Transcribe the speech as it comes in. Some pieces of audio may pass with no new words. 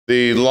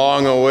The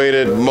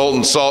long-awaited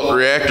molten salt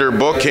reactor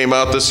book came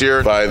out this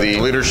year by the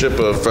leadership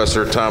of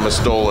Professor Thomas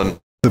Dolan.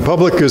 The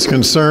public is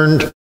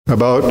concerned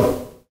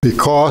about the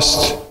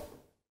cost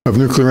of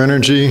nuclear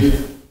energy,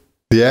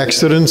 the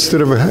accidents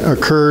that have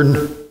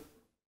occurred,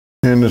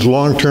 and its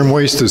long-term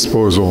waste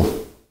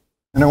disposal.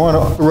 And I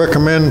want to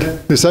recommend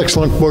this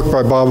excellent book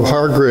by Bob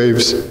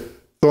Hargraves,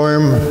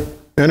 Thorium,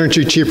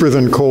 Energy Cheaper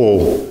Than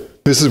Coal.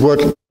 This is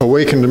what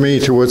awakened me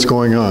to what's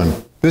going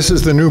on. This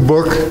is the new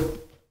book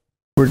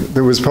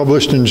that was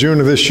published in June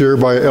of this year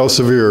by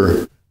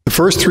Elsevier. The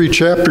first 3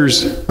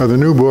 chapters of the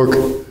new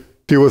book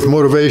deal with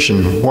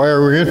motivation. Why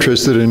are we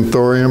interested in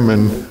thorium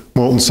and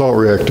molten salt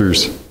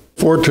reactors?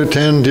 4 to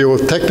 10 deal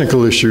with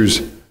technical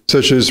issues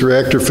such as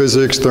reactor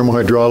physics,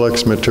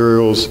 thermohydraulics,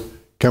 materials,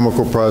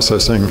 chemical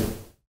processing.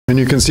 And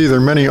you can see there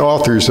are many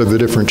authors of the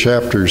different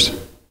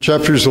chapters.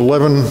 Chapters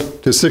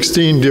 11 to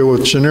 16 deal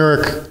with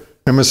generic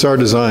MSR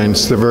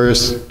designs, the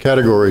various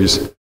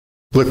categories.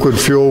 Liquid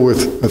fuel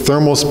with a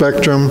thermal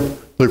spectrum,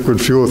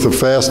 liquid fuel with a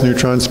fast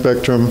neutron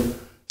spectrum,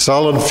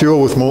 solid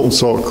fuel with molten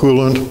salt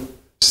coolant,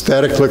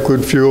 static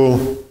liquid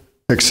fuel,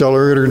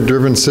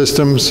 accelerator-driven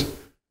systems,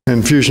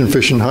 and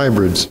fusion-fission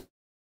hybrids.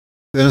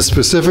 Then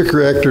specific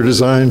reactor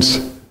designs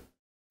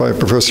by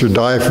Professor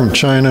Dai from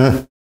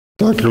China,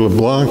 Dr.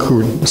 LeBlanc, who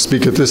will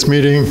speak at this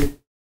meeting,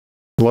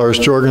 Lars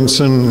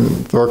Jorgensen,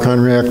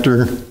 Thorcon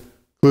reactor,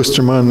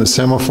 Klusterman, the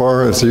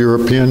semaphore, it's a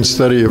European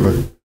study of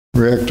a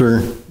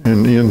reactor,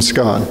 and Ian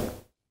Scott.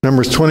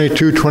 Numbers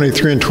 22,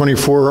 23, and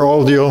 24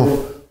 all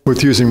deal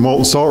with using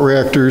molten salt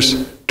reactors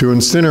to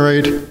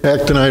incinerate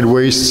actinide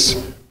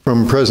wastes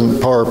from present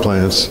power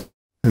plants.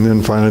 And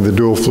then finally, the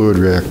dual fluid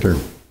reactor.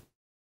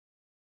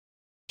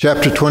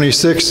 Chapter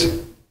 26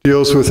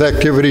 deals with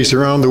activities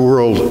around the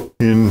world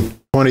in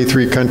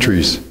 23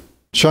 countries.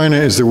 China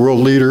is the world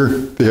leader.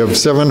 They have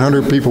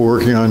 700 people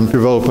working on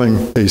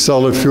developing a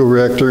solid fuel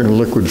reactor and a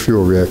liquid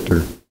fuel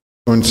reactor.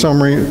 In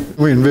summary,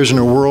 we envision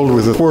a world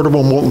with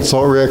affordable molten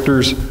salt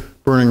reactors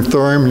burning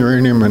thorium,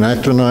 uranium, and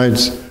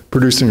actinides,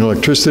 producing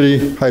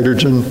electricity,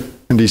 hydrogen,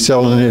 and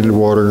desalinated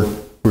water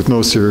with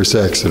no serious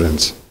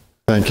accidents.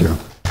 Thank you. Thank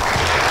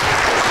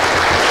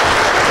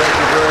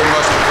you very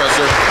much,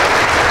 Professor.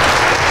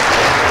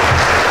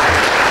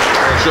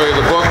 I'll show you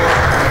the book.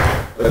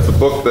 That's a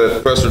book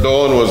that Professor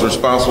Dolan was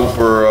responsible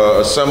for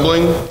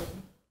assembling,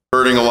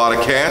 herding a lot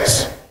of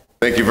cats.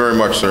 Thank you very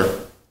much,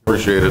 sir.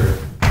 Appreciate it.